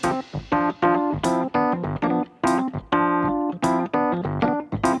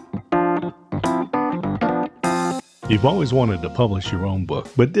You've always wanted to publish your own book,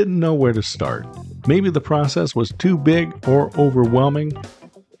 but didn't know where to start. Maybe the process was too big or overwhelming.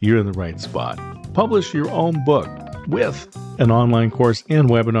 You're in the right spot. Publish your own book with an online course and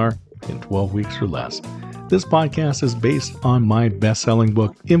webinar in 12 weeks or less. This podcast is based on my best-selling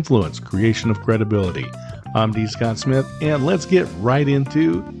book, Influence: Creation of Credibility. I'm D. Scott Smith, and let's get right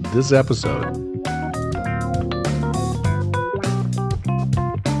into this episode.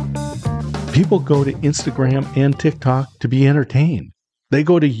 People go to Instagram and TikTok to be entertained. They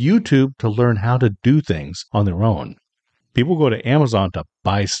go to YouTube to learn how to do things on their own. People go to Amazon to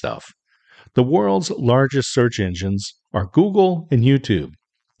buy stuff. The world's largest search engines are Google and YouTube.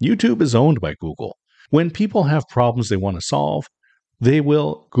 YouTube is owned by Google. When people have problems they want to solve, they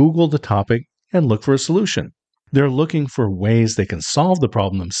will Google the topic and look for a solution. They're looking for ways they can solve the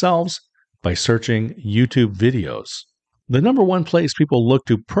problem themselves by searching YouTube videos. The number one place people look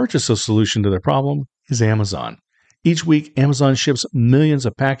to purchase a solution to their problem is Amazon. Each week, Amazon ships millions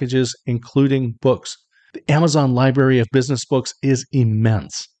of packages, including books. The Amazon library of business books is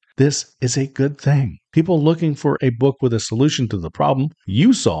immense. This is a good thing. People looking for a book with a solution to the problem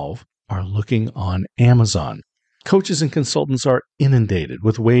you solve are looking on Amazon. Coaches and consultants are inundated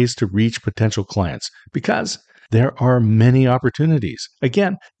with ways to reach potential clients because there are many opportunities.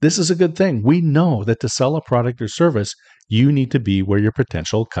 Again, this is a good thing. We know that to sell a product or service, you need to be where your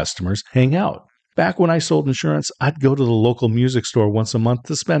potential customers hang out. Back when I sold insurance, I'd go to the local music store once a month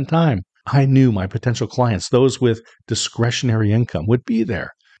to spend time. I knew my potential clients, those with discretionary income, would be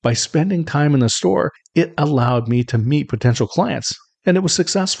there. By spending time in the store, it allowed me to meet potential clients, and it was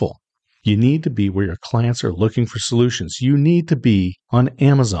successful. You need to be where your clients are looking for solutions. You need to be on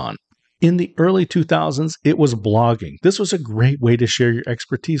Amazon. In the early 2000s, it was blogging. This was a great way to share your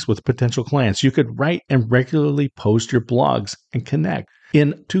expertise with potential clients. You could write and regularly post your blogs and connect.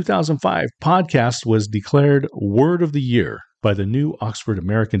 In 2005, podcast was declared Word of the Year by the New Oxford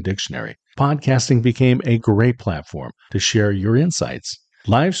American Dictionary. Podcasting became a great platform to share your insights.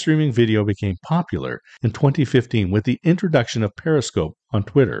 Live streaming video became popular in 2015 with the introduction of Periscope on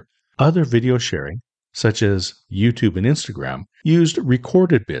Twitter. Other video sharing, such as YouTube and Instagram, used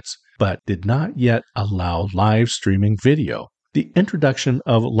recorded bits, but did not yet allow live streaming video. The introduction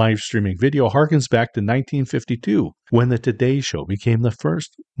of live streaming video harkens back to 1952, when the Today Show became the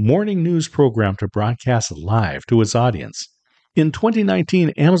first morning news program to broadcast live to its audience. In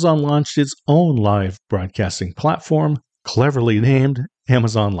 2019, Amazon launched its own live broadcasting platform, cleverly named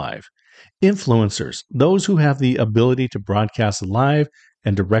Amazon Live. Influencers, those who have the ability to broadcast live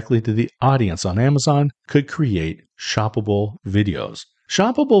and directly to the audience on Amazon, could create shoppable videos.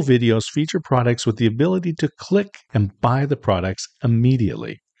 Shoppable videos feature products with the ability to click and buy the products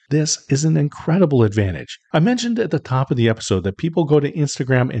immediately. This is an incredible advantage. I mentioned at the top of the episode that people go to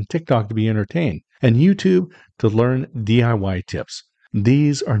Instagram and TikTok to be entertained, and YouTube to learn DIY tips.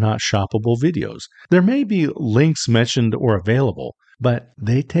 These are not shoppable videos. There may be links mentioned or available, but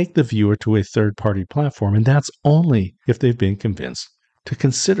they take the viewer to a third-party platform, and that's only if they've been convinced to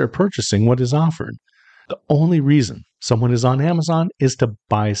consider purchasing what is offered. The only reason someone is on Amazon is to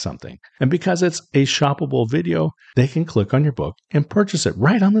buy something. And because it's a shoppable video, they can click on your book and purchase it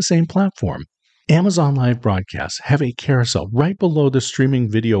right on the same platform. Amazon Live broadcasts have a carousel right below the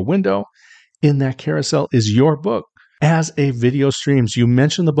streaming video window. In that carousel is your book. As a video streams, you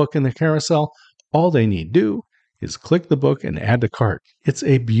mention the book in the carousel. All they need do is click the book and add to cart. It's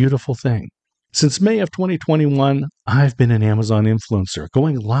a beautiful thing. Since May of 2021, I've been an Amazon influencer,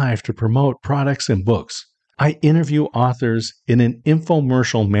 going live to promote products and books. I interview authors in an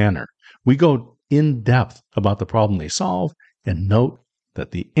infomercial manner. We go in depth about the problem they solve and note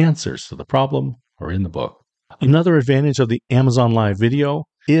that the answers to the problem are in the book. Another advantage of the Amazon Live video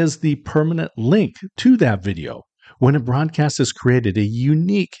is the permanent link to that video. When a broadcast is created, a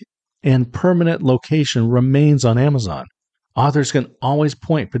unique and permanent location remains on Amazon. Authors can always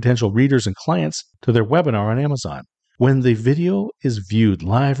point potential readers and clients to their webinar on Amazon. When the video is viewed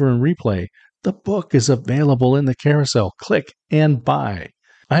live or in replay, the book is available in the carousel. Click and buy.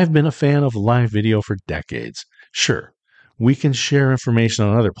 I have been a fan of live video for decades. Sure, we can share information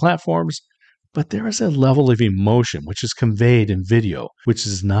on other platforms, but there is a level of emotion which is conveyed in video, which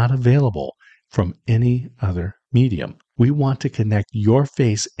is not available from any other medium. We want to connect your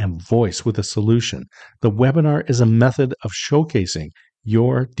face and voice with a solution. The webinar is a method of showcasing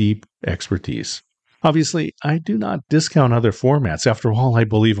your deep expertise. Obviously, I do not discount other formats. After all, I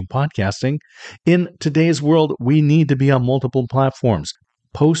believe in podcasting. In today's world, we need to be on multiple platforms.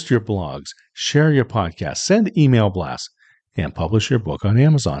 Post your blogs, share your podcast, send email blasts, and publish your book on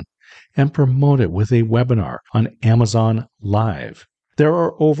Amazon. And promote it with a webinar on Amazon Live. There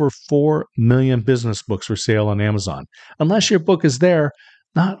are over 4 million business books for sale on Amazon. Unless your book is there,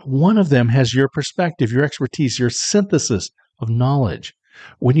 not one of them has your perspective, your expertise, your synthesis of knowledge.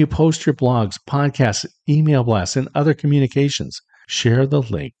 When you post your blogs, podcasts, email blasts, and other communications, share the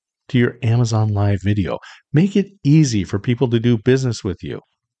link to your Amazon Live video. Make it easy for people to do business with you.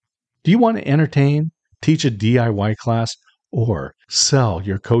 Do you want to entertain, teach a DIY class, or sell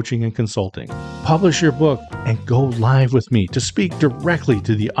your coaching and consulting? Publish your book and go live with me to speak directly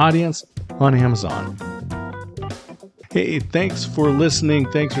to the audience on Amazon. Hey, thanks for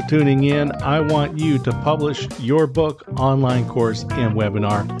listening. Thanks for tuning in. I want you to publish your book, online course, and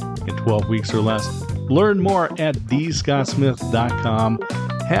webinar in 12 weeks or less. Learn more at thescottsmith.com.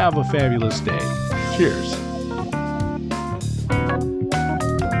 Have a fabulous day. Cheers.